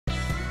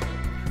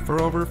For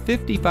over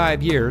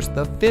 55 years,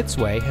 the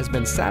Fitzway has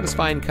been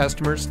satisfying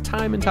customers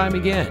time and time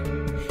again.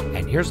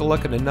 And here's a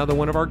look at another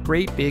one of our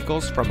great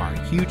vehicles from our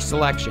huge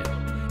selection.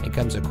 It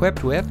comes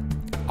equipped with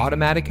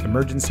automatic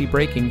emergency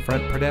braking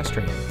front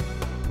pedestrian,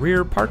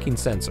 rear parking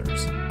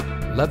sensors,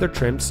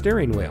 leather-trimmed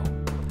steering wheel,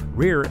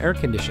 rear air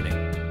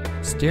conditioning,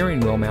 steering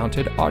wheel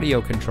mounted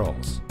audio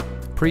controls,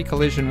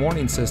 pre-collision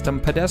warning system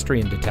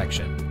pedestrian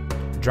detection,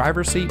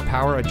 driver seat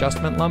power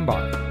adjustment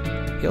lumbar,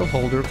 hill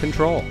holder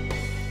control,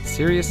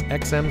 Sirius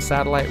XM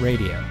satellite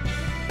radio,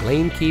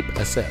 lane keep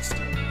assist,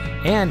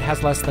 and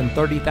has less than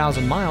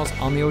 30,000 miles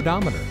on the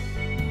odometer.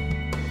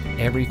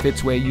 Every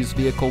Fitzway used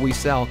vehicle we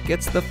sell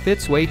gets the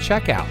Fitzway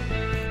checkout.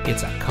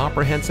 It's a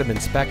comprehensive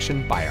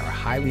inspection by our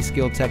highly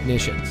skilled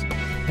technicians,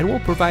 and we'll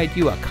provide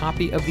you a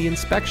copy of the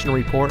inspection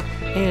report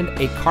and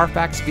a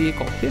Carfax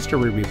vehicle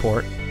history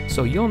report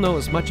so you'll know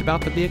as much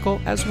about the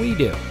vehicle as we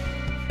do.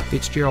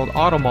 Fitzgerald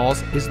Auto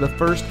Malls is the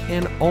first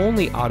and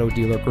only auto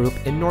dealer group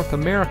in North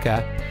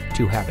America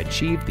to have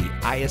achieved the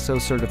ISO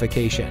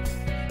certification,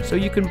 so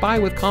you can buy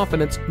with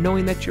confidence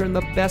knowing that you're in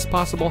the best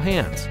possible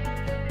hands.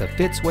 The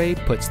Fitzway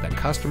puts the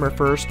customer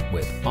first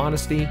with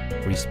honesty,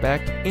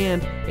 respect,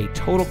 and a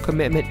total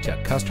commitment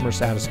to customer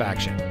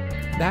satisfaction.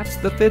 That's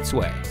the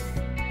Fitzway.